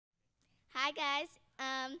Hi guys.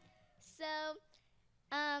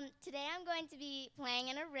 Today I'm going to be playing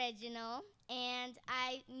an original, and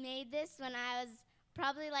I made this when I was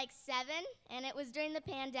probably like 7, and it was during the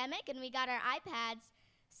pandemic, and we got our iPads.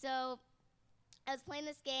 So I was playing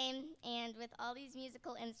this game and with all these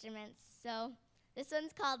musical instruments. So this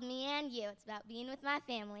one's called Me and You. It's about being with my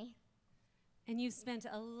family. And you spent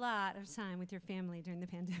a lot of time with your family during the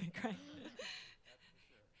pandemic, right?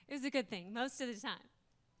 It was a good thing, most of the time.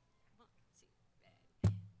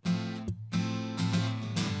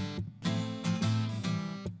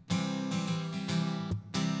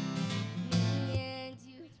 Me and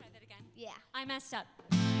you. Can we try that again? Yeah. I messed up.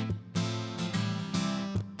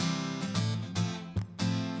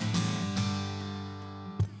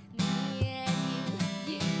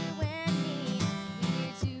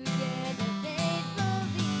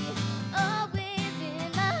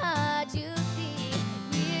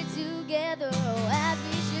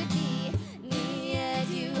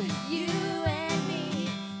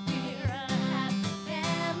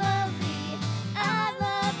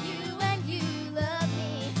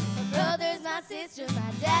 Sister,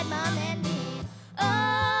 my dad, mom, and me.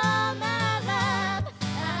 All my life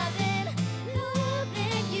I've been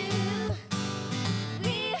loving you.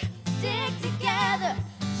 We stick together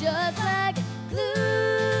just like glue.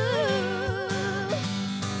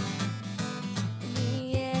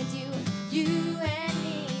 Me and you and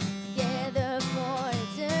me, together for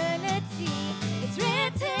eternity. It's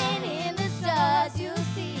written in the stars, you'll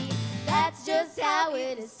see. That's just how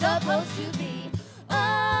it is supposed to be.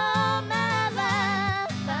 All my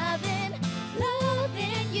life I've been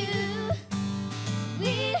loving you.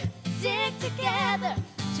 We stick together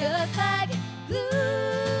just like glue.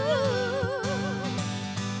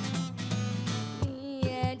 Me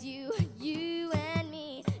and you and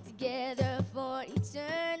me, together for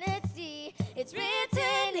eternity. It's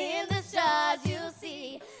written in the stars, you'll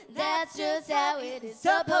see. That's just how it is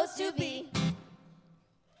supposed to be.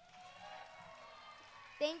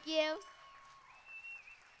 Thank you.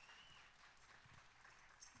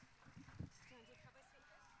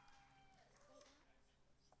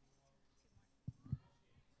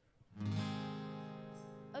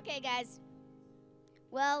 Okay, guys.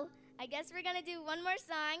 Well, I guess we're gonna do one more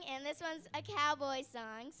song, and this one's a cowboy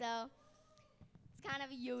song, so it's kind of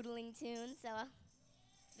a yodeling tune, so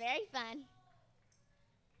it's very fun.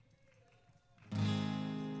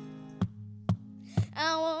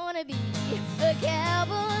 I wanna be a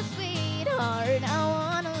cowboy sweetheart. I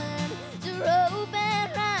wanna learn to rope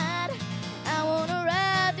and ride. I wanna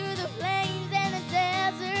ride through the plains and the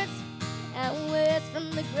deserts and west from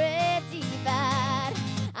the Great Divide.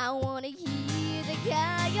 I wanna hear the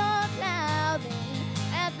coyotes howling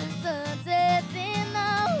as the sun sets in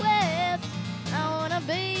the west. I wanna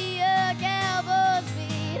be a cowboy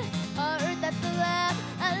sweetheart. That's the life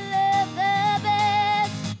I love the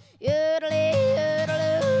best. Yodeling,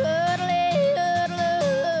 yodeling, yodeling, yodeling,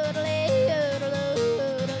 yodeling,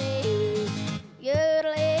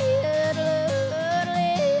 yodeling, yodeling,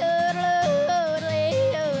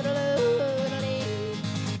 yodeling.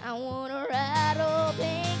 I wanna ride old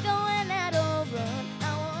pink, going that old run. I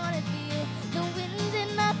wanna feel the wind in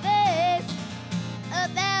my face.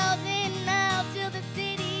 1,000 miles till the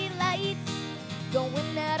city lights,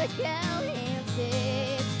 going out of Cowhands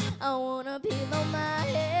Days. I wanna pillow my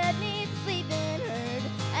head neath the sleeping herd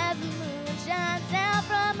as the moon shines down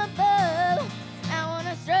from above. I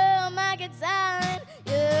wanna strum my guitar and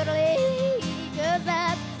yodeling, 'cause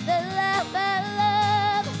that's the life I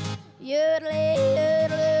love. Yodeling,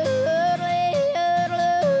 yodeling, yodeling,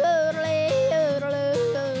 yodeling, yodeling,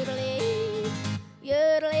 yodeling,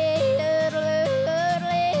 yodeling, yodeling, yodeling,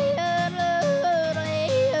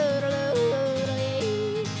 yodeling.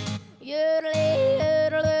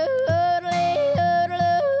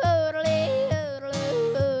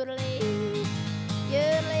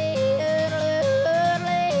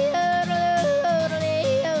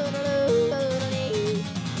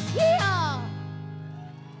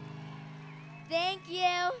 Thank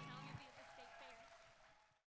you.